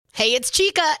Hey, it's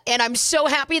Chica, and I'm so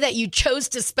happy that you chose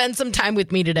to spend some time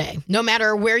with me today. No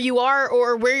matter where you are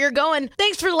or where you're going,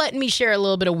 thanks for letting me share a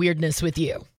little bit of weirdness with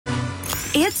you.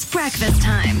 It's breakfast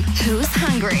time. Who's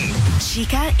hungry?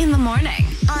 Chica in the morning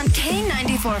on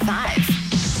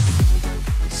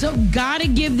K94.5. So gotta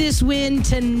give this win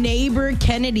to neighbor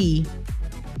Kennedy.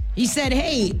 He said,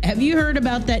 hey, have you heard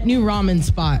about that new ramen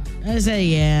spot? I said,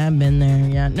 yeah, I've been there.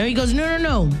 Yeah. No, he goes,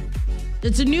 no.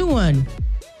 It's a new one.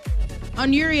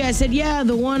 On Uri, I said, yeah,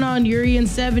 the one on Uri and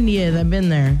 70th. I've been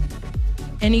there.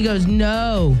 And he goes,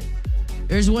 no.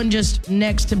 There's one just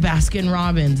next to Baskin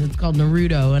Robbins. It's called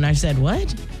Naruto. And I said, what?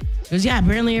 He goes, yeah,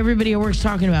 apparently everybody at work's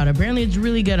talking about it. Apparently it's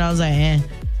really good. I was like,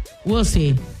 we'll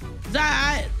see.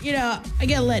 I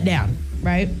get let down,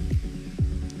 right?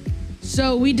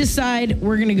 So we decide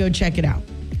we're going to go check it out.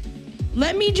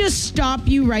 Let me just stop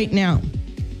you right now.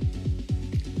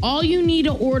 All you need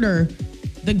to order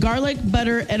the garlic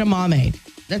butter edamame.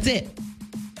 That's it.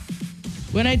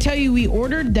 When I tell you we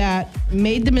ordered that,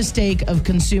 made the mistake of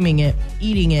consuming it,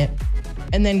 eating it,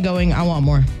 and then going, I want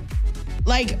more.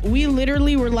 Like, we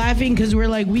literally were laughing because we're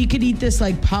like, we could eat this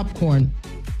like popcorn.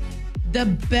 The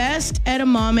best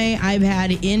edamame I've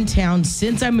had in town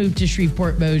since I moved to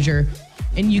Shreveport-Bossier,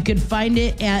 and you could find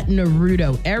it at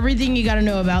Naruto. Everything you got to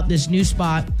know about this new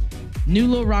spot, new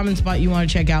little ramen spot you want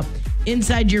to check out,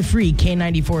 inside your free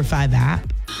K94.5 app.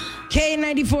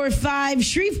 K94.5,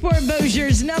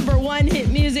 Shreveport-Bossier's #1 hit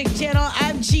music channel.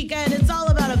 I'm Chica, and it's all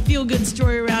about a feel-good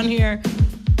story around here.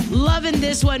 Loving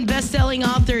this one. Best-selling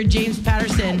author James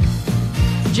Patterson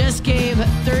just gave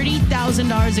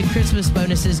 $30,000 in Christmas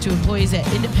bonuses to employees at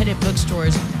independent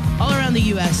bookstores all around the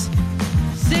U.S.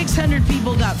 600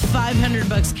 people got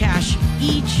 $500 cash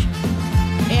each,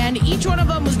 and each one of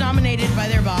them was nominated by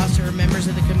their boss or members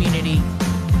of the community.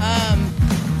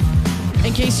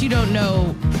 In case you don't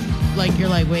know, like, you're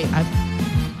like, wait,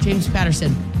 James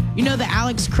Patterson. You know the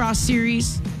Alex Cross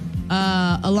series?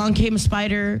 Along Came a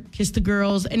Spider, Kiss the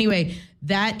Girls. Anyway,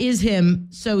 that is him.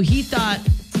 So he thought,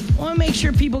 I want to make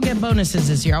sure people get bonuses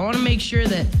this year. I want to make sure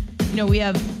that,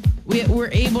 we're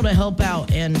able to help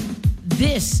out. And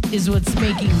this is what's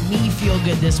making me feel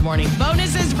good this morning.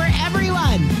 Bonuses for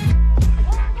everyone.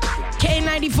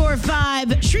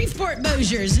 K94.5,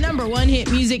 Shreveport-Bossier's #1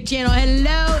 hit music channel.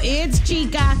 Hello, it's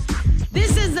Chica.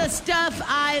 This is the stuff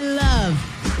I love.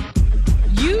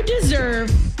 You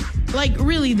deserve,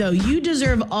 you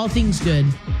deserve all things good.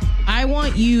 I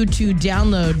want you to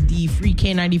download the free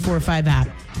K94.5 app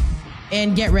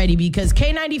and get ready, because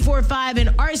K94.5 and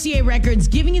RCA Records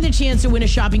giving you the chance to win a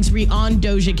shopping spree on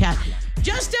Doja Cat.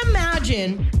 Just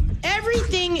imagine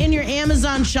everything in your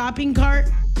Amazon shopping cart,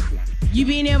 you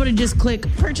being able to just click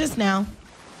purchase now.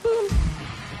 Boom.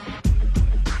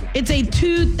 It's a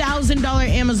 $2,000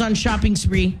 Amazon shopping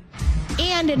spree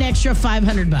and an extra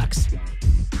 $500.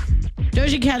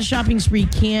 Doja Cat's shopping spree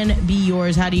can be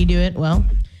yours. How do you do it? Well,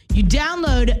 you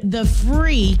download the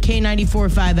free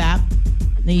K94.5 app.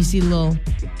 Then you see a little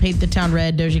paint the town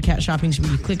red Doja Cat shopping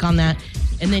spree. You click on that,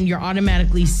 and then you're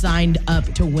automatically signed up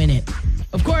to win it.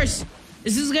 Of course,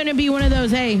 this is going to be one of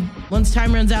those, hey, once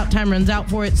time runs out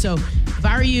for it. So if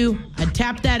I were you, I'd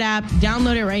tap that app,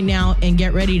 download it right now, and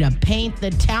get ready to paint the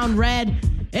town red.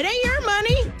 It ain't your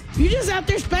money. You just out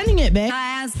there spending it, babe.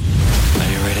 Are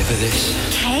you ready for this?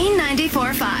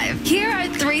 K94.5. Here are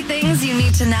 3 things you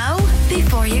need to know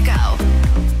before you go.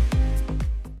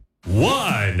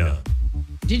 1.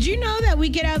 Did you know that we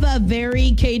could have a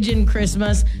very Cajun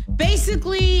Christmas?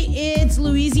 Basically, it's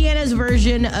Louisiana's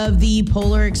version of the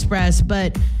Polar Express,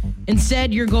 but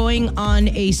instead you're going on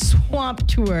a swamp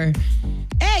tour.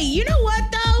 Hey, you know what,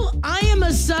 though? I am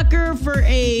a sucker for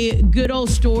a good old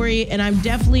story, and I'm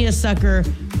definitely a sucker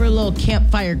for a little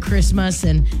campfire Christmas,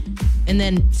 and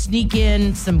then sneak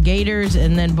in some gators,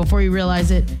 and then before you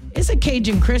realize it, it's a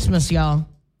Cajun Christmas, y'all.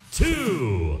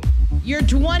 2. Your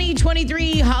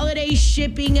 2023 holiday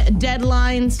shipping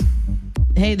deadlines,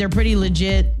 hey, they're pretty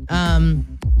legit.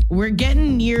 We're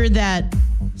getting near that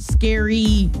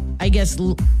scary, I guess,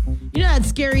 that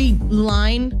scary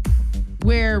line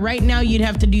where right now you'd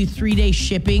have to do 3-day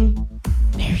shipping.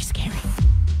 Very scary.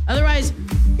 Otherwise,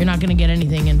 you're not going to get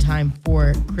anything in time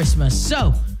for Christmas.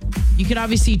 So you can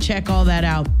obviously check all that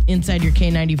out inside your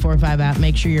K94.5 app.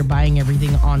 Make sure you're buying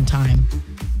everything on time.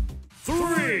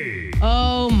 3.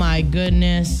 Oh my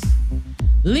goodness.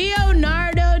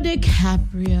 Leonardo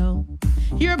DiCaprio.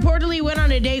 He reportedly went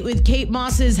on a date with Kate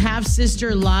Moss's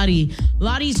half-sister Lottie.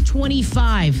 Lottie's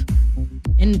 25.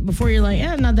 And before you're like,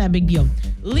 not that big deal.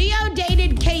 Leo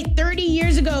dated Kate 30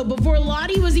 years ago before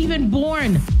Lottie was even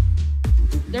born.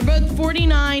 They're both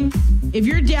 49. If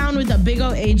you're down with a big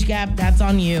old age gap, that's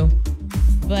on you.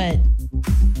 But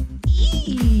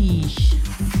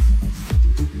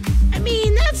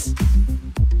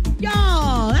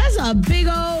a big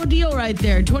old deal right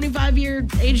there. 25-year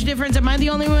age difference. Am I the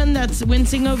only one that's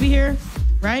wincing over here?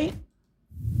 Right?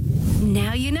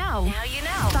 Now you know. Now you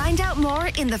know. Find out more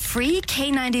in the free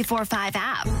K94.5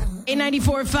 app.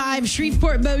 K94.5,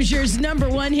 Shreveport-Bossier's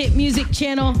 #1 hit music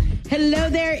channel. Hello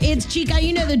there, it's Chica.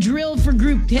 You know the drill for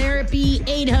group therapy.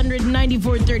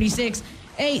 800-9436.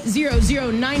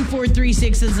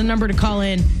 800-9436 is the number to call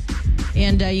in.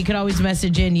 And you can always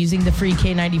message in using the free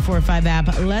K94.5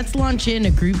 app. Let's launch in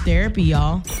a group therapy,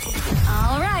 y'all.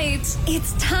 All right.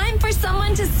 It's time for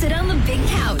someone to sit on the big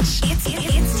couch.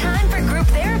 It's time for group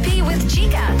therapy with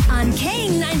Chica on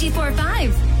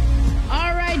K94.5.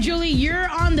 All right, Julie, you're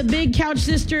on the big couch,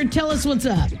 sister. Tell us what's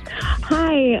up.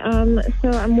 Hi. So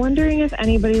I'm wondering if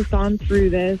anybody's gone through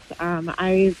this.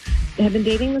 I have been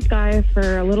dating this guy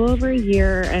for a little over a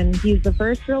year, and he's the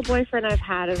first real boyfriend I've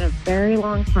had in a very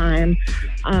long time.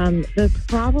 The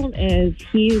problem is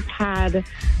he's had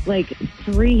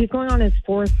he's going on his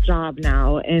 4th job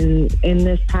now in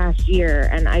this past year,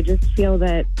 and I just feel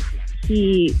that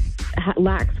he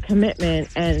lacks commitment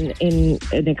and in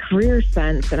a career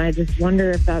sense, and I just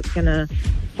wonder if that's going to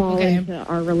fall into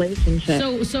our relationship.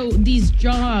 So these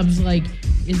jobs,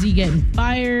 is he getting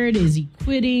fired? Is he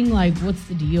quitting? What's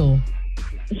the deal?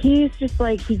 He's just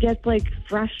he gets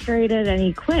frustrated and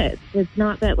he quits. It's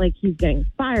not that he's getting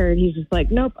fired. He's just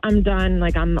nope, I'm done.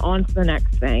 I'm on to the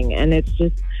next thing. And it's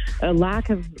just a lack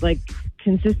of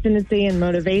consistency and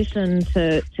motivation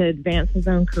to advance his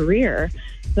own career.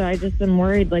 So I just am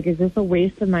worried, is this a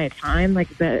waste of my time,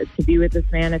 to be with this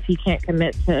man if he can't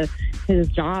commit to his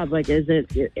job?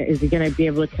 Is he going to be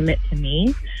able to commit to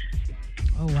me?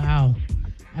 Oh, wow.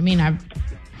 I mean, I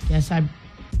guess I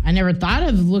never thought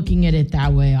of looking at it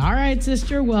that way. All right,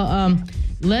 sister. Well,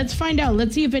 let's find out.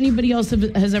 Let's see if anybody else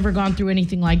has ever gone through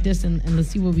anything like this, and let's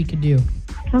see what we could do.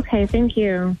 Okay, thank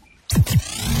you.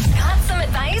 Got some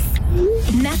advice?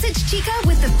 Message Chica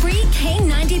with the free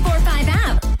K94.5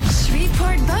 app.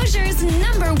 Shreveport-Bossier's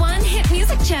 #1 hit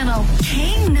music channel,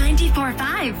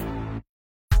 K94.5.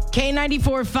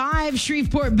 K94.5,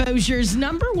 Shreveport-Bossier's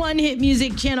 #1 hit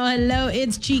music channel. Hello,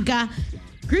 it's Chica.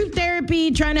 Group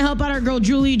therapy, trying to help out our girl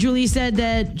Julie. Julie said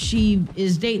that she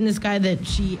is dating this guy that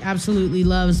she absolutely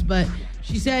loves, but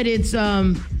she said it's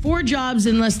 4 jobs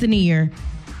in less than a year.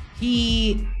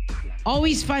 He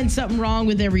always finds something wrong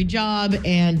with every job,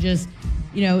 and just,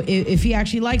 if he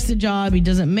actually likes the job, he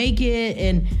doesn't make it.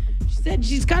 And she said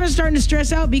she's kind of starting to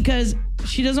stress out because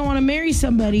she doesn't want to marry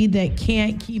somebody that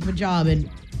can't keep a job. And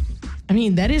I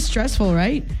mean, that is stressful,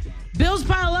 right? Bills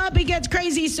pile up, it gets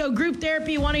crazy. So group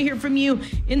therapy, want to hear from you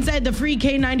inside the free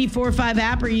K94.5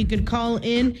 app, or you could call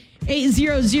in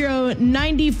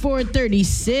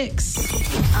 800-9436.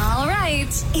 All right,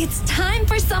 it's time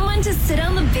for someone to sit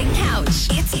on the big couch.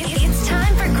 It's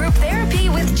time for group therapy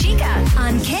with Chica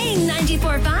on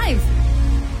K94.5.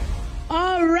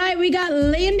 All right, we got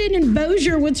Landon and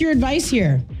Bossier. What's your advice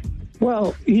here?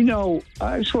 Well, I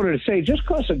just wanted to say, just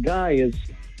because a guy is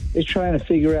trying to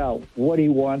figure out what he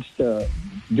wants to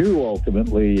do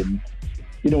ultimately, and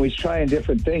he's trying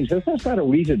different things, that's not a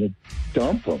reason to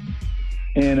dump him.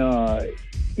 And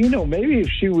maybe if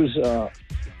she was a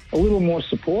little more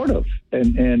supportive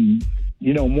and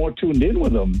more tuned in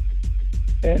with him,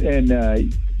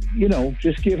 and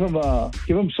just give him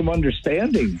some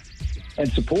understanding and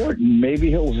support, and maybe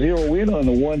he'll zero in on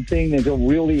the one thing that he'll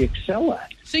really excel at.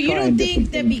 So you don't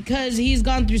think that because he's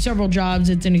gone through several jobs,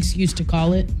 it's an excuse to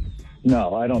call it?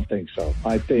 No, I don't think so.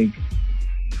 I think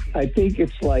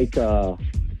it's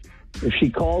if she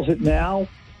calls it now,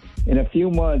 in a few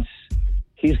months,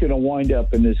 he's going to wind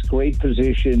up in this great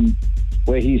position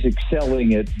where he's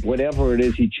excelling at whatever it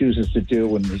is he chooses to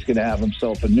do, and he's going to have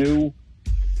himself a new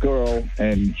girl,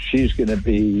 and she's going to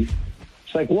be...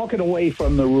 It's like walking away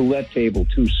from the roulette table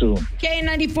too soon.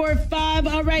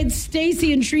 K94.5. All right,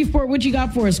 Stacy in Shreveport, what you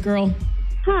got for us, girl?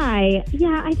 Hi.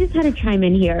 Yeah, I just had to chime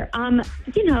in here.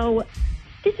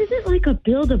 This isn't like a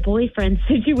build-a-boyfriend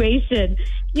situation.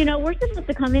 We're supposed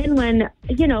to come in when,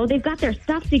 they've got their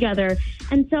stuff together.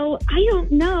 And so, I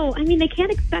don't know. I mean, they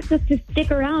can't expect us to stick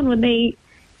around when they,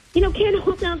 can't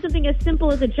hold down something as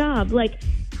simple as a job.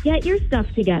 Get your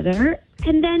stuff together,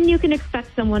 and then you can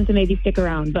expect someone to maybe stick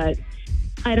around. But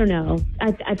I don't know.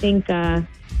 I think,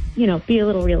 be a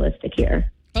little realistic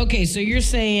here. Okay, so you're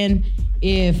saying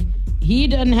if he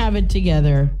doesn't have it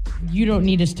together, you don't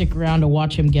need to stick around to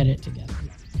watch him get it together.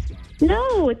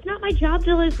 No, it's not my job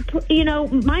to,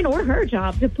 mine or her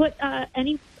job to put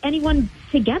anyone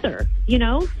together,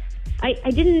 I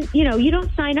didn't, you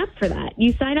don't sign up for that.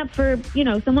 You sign up for,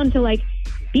 someone to,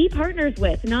 be partners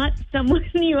with, not someone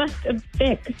you have to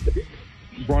fix.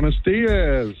 Buenos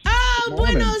dias. Oh,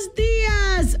 buenos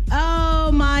dias. us.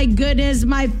 Oh, my goodness.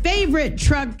 My favorite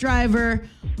truck driver.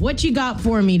 What you got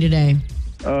for me today?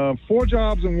 4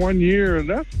 jobs in 1 year,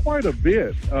 that's quite a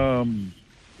bit.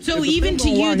 So even to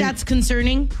you, that's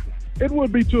concerning? It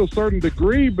would be to a certain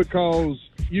degree because,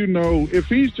 you know, if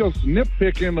he's just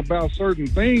nitpicking about certain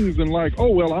things and like, oh,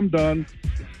 well, I'm done.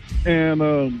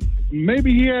 And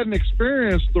maybe he hadn't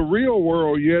experienced the real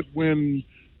world yet when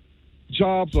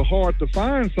jobs are hard to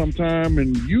find sometime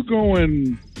and you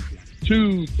going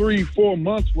 2, 3, 4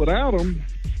 months without them,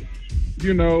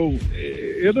 you know,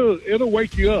 it'll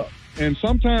wake you up. And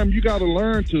sometimes you got to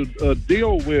learn to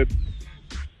deal with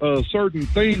certain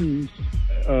things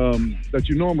that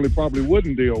you normally probably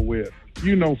wouldn't deal with.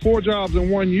 You know, 4 jobs in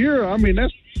 1 year, I mean,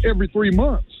 that's every 3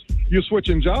 months you're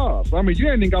switching jobs. I mean, you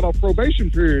ain't even got a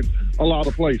probation period a lot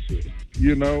of places,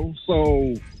 you know.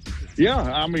 So, yeah,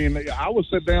 I mean, I would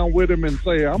sit down with him and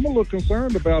say, I'm a little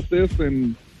concerned about this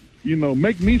and, you know,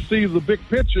 make me see the big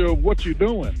picture of what you're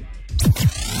doing.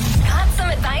 Got some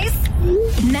advice?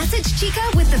 Message Chica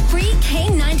with the free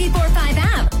K94.5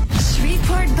 app.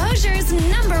 Shreveport-Bossier's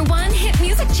 #1 hit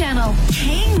music channel,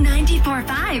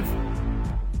 K94.5.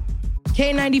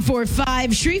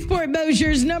 K94.5,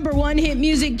 Shreveport-Bossier's #1 hit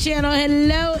music channel.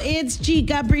 Hello, it's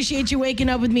Chica. Appreciate you waking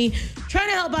up with me. Trying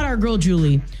to help out our girl,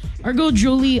 Julie. Our girl,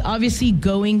 Julie, obviously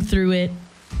going through it.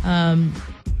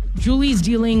 Julie's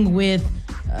dealing with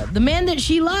the man that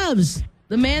she loves.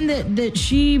 The man that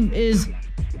she is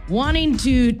wanting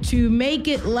to make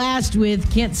it last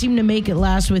with, can't seem to make it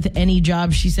last with any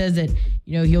job. She says that,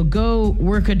 you know, he'll go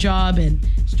work a job and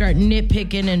start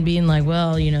nitpicking and being like,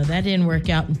 well, you know, that didn't work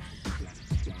out.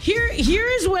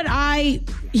 Here's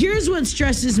what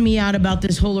stresses me out about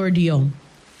this whole ordeal.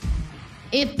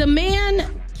 If the man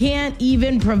can't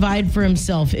even provide for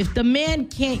himself, if the man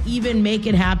can't even make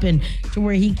it happen to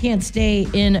where he can't stay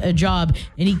in a job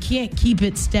and he can't keep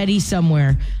it steady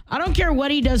somewhere, I don't care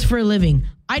what he does for a living.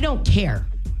 I don't care.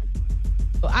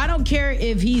 I don't care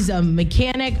if he's a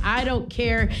mechanic. I don't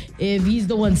care if he's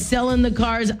the one selling the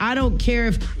cars. I don't care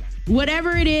if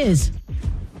whatever it is.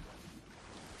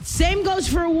 Same goes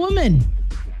for a woman.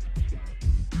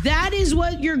 That is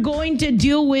what you're going to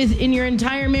deal with in your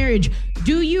entire marriage.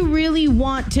 Do you really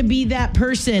want to be that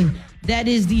person that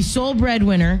is the sole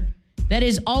breadwinner, that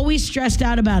is always stressed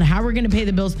out about how we're going to pay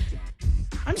the bills?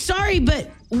 I'm sorry, but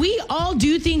we all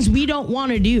do things we don't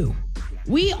want to do.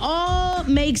 We all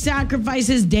make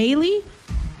sacrifices daily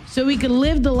so we can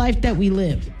live the life that we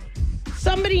live.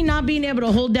 Somebody not being able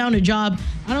to hold down a job,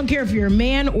 I don't care if you're a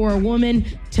man or a woman,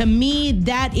 to me,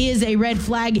 that is a red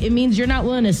flag. It means you're not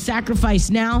willing to sacrifice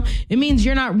now. It means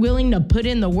you're not willing to put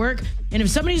in the work. And if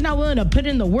somebody's not willing to put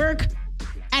in the work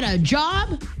at a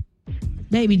job,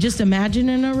 baby, just imagine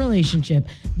in a relationship.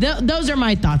 Those are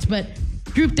my thoughts. But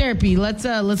group therapy,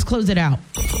 let's close it out.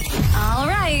 All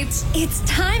right, it's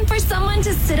time for someone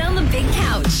to sit on the big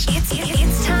couch.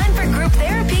 It's time for group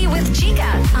therapy with Chica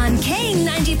on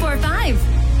K94.5.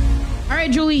 All right,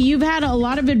 Julie, you've had a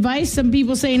lot of advice. Some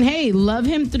people saying, hey, love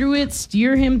him through it,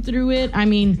 steer him through it. I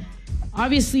mean,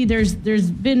 obviously there's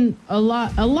been a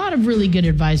lot of really good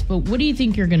advice, but what do you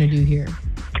think you're going to do here?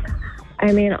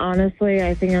 I mean, honestly,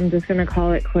 I think I'm just going to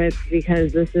call it quits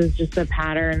because this is just a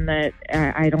pattern that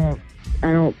I don't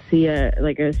see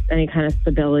any kind of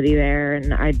stability there,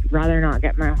 and I'd rather not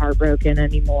get my heart broken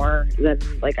anymore than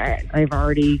I've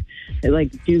already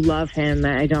do love him.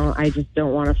 I just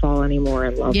don't want to fall any more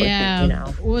in love with him. You know,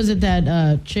 what was it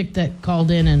that chick that called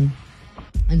in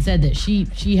and said that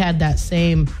she had that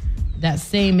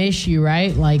same issue,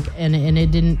 right? Like, and it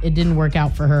didn't work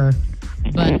out for her.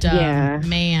 But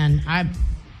man,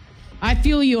 I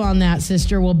feel you on that,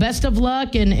 sister. Well, best of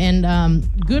luck and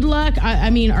good luck.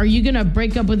 I mean, are you going to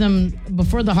break up with him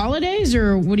before the holidays,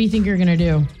 or what do you think you're going to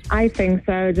do? I think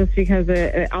so, just because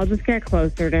I'll just get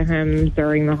closer to him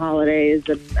during the holidays,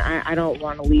 and I don't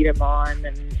want to lead him on,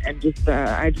 and just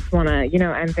I just want to,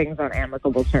 end things on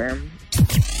amicable terms.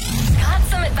 Got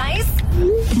some advice?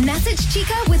 Message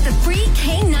Chica with the free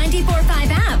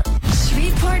K94.5 app.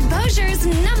 Shreveport-Bossier's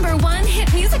 #1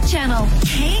 hit music channel,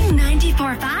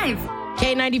 K94.5.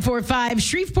 K94.5,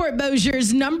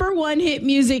 Shreveport-Bossier's #1 hit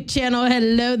music channel.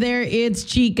 Hello there, it's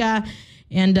Chica.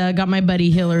 And got my buddy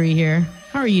Hillary here.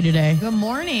 How are you today? Good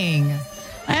morning.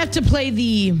 I have to play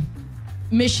the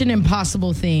Mission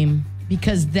Impossible theme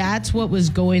because that's what was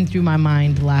going through my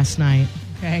mind last night.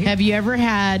 Okay. Have you ever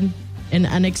had an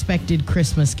unexpected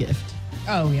Christmas gift?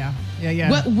 Oh, yeah.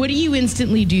 Yeah. What do you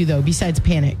instantly do, though, besides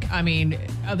panic? I mean,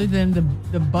 other than the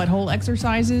butthole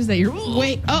exercises that you're...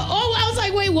 Wait. Oh, I was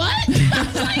like, wait, what? I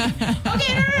was like,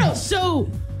 okay, no. So,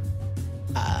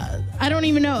 I don't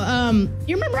even know.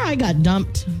 You remember I got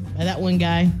dumped That one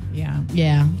guy. Yeah.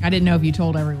 Yeah. I didn't know if you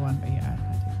told everyone, but yeah.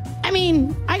 I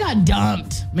mean, I got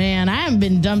dumped, man. I haven't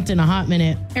been dumped in a hot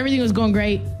minute. Everything was going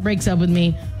great. Breaks up with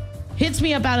me. Hits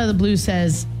me up out of the blue,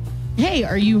 says, hey,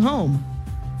 are you home?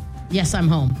 Yes, I'm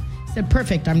home. Said,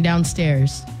 perfect. I'm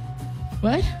downstairs.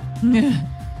 What?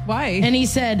 Why? And he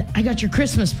said, I got your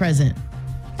Christmas present.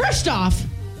 First off,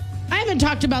 I haven't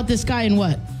talked about this guy in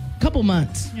what? A couple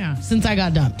months. Yeah. Since I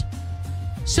got dumped.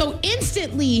 So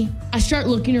instantly, I start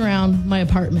looking around my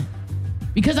apartment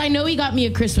because I know he got me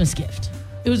a Christmas gift.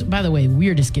 It was, by the way,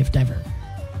 weirdest gift ever.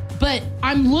 But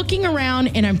I'm looking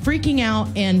around and I'm freaking out.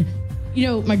 And, you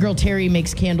know, my girl Terry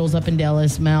makes candles up in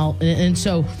Dallas, Mel. And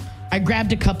so I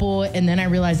grabbed a couple and then I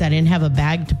realized I didn't have a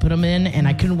bag to put them in. And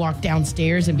I couldn't walk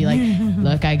downstairs and be like,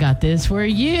 look, I got this for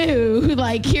you.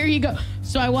 Like, here you go.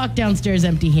 So I walked downstairs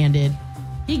empty-handed.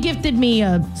 He gifted me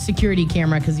a security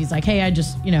camera because he's like, hey, I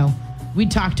just, you know, we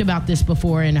talked about this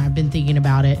before and I've been thinking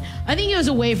about it. I think it was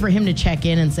a way for him to check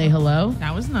in and say hello.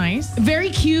 That was nice. Very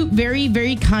cute, very,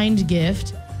 very kind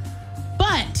gift.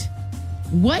 But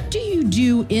what do you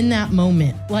do in that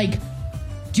moment? Like,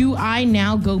 do I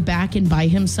now go back and buy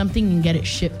him something and get it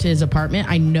shipped to his apartment?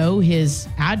 I know his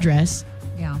address.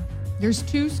 Yeah. There's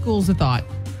two schools of thought.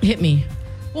 Hit me.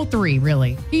 Well, three,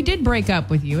 really. He did break up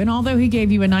with you, and although he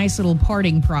gave you a nice little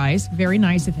parting prize, very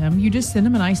nice of him, you just send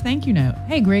him a nice thank you note.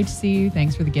 Hey, great to see you.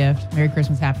 Thanks for the gift. Merry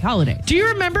Christmas, Happy Holidays. Do you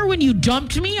remember when you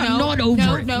dumped me? I'm not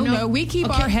over it. No. We keep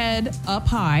our head up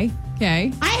high,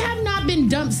 okay? I have not been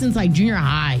dumped since like junior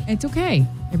high. It's okay.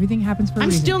 Everything happens for a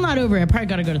reason. I'm still not over it. I probably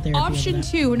got to go to therapy. Option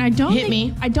two, and I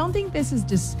don't think this is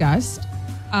discussed.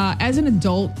 As an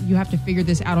adult, you have to figure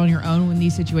this out on your own when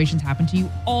these situations happen to you.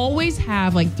 Always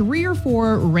have like 3 or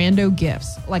 4 rando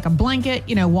gifts, like a blanket.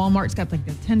 You know, Walmart's got like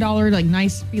the $10 like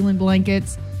nice feeling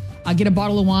blankets. Get a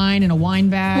bottle of wine in a wine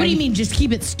bag. What do you mean? Just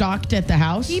keep it stocked at the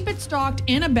house? Keep it stocked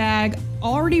in a bag,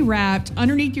 already wrapped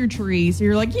underneath your tree. So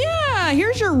you're like, yeah,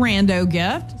 here's your rando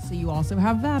gift. So you also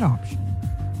have that option.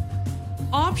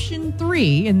 Option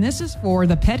 3, and this is for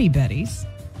the petty betties.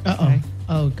 Uh-oh. Okay.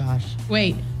 Oh, gosh.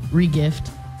 Wait, re-gift.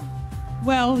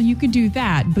 Well, you could do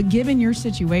that, but given your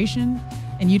situation,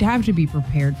 and you'd have to be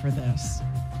prepared for this.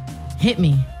 Hit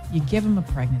me. You give him a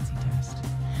pregnancy test.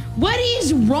 What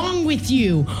is wrong with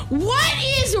you? What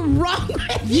is wrong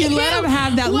with you? You let him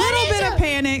have that little bit of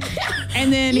panic,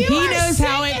 and then he knows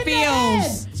how it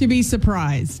feels to be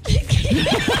surprised.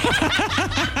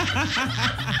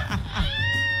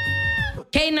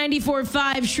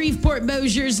 K94.5,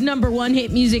 Shreveport-Bossier's #1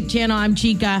 hit music channel. I'm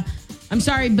Chica. I'm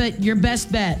sorry, but your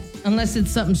best bet, unless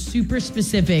it's something super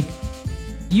specific,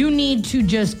 you need to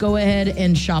just go ahead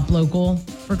and shop local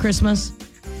for Christmas.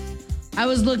 I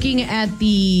was looking at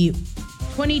the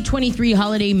 2023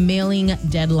 holiday mailing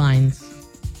deadlines.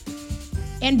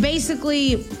 And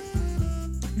basically,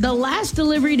 the last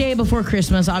delivery day before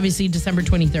Christmas, obviously December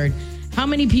 23rd, how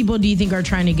many people do you think are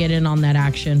trying to get in on that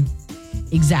action?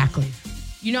 Exactly.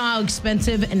 You know how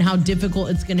expensive and how difficult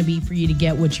it's going to be for you to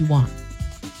get what you want.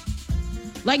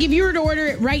 Like if you were to order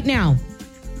it right now,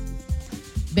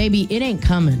 baby, it ain't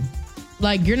coming.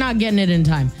 Like you're not getting it in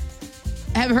time.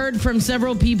 I've heard from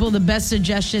several people the best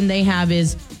suggestion they have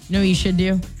is, you know what you should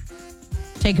do?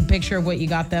 Take a picture of what you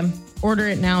got them. Order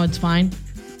it now, it's fine.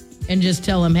 And just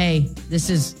tell them, hey, this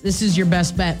is your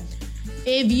best bet.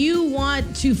 If you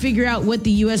want to figure out what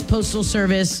the U.S. Postal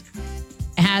Service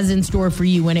has in store for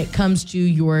you when it comes to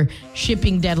your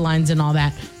shipping deadlines and all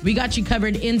that, we got you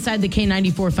covered inside the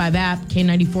K94.5 app,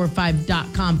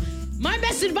 K945.com. My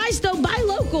best advice, though, buy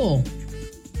local.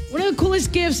 One of the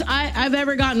coolest gifts I've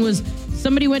ever gotten was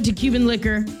somebody went to Cuban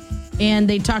Liquor and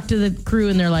they talked to the crew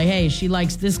and they're like, hey, she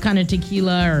likes this kind of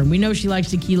tequila, or we know she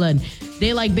likes tequila. And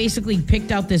they like basically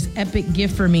picked out this epic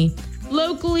gift for me.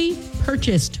 Locally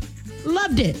purchased.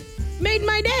 Loved it. Made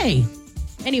my day.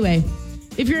 Anyway,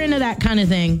 if you're into that kind of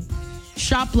thing,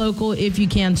 shop local if you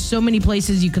can. So many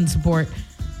places you can support.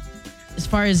 As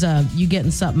far as you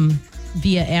getting something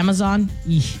via Amazon,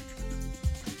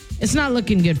 it's not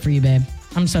looking good for you, babe.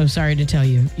 I'm so sorry to tell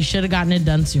you. You should have gotten it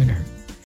done sooner.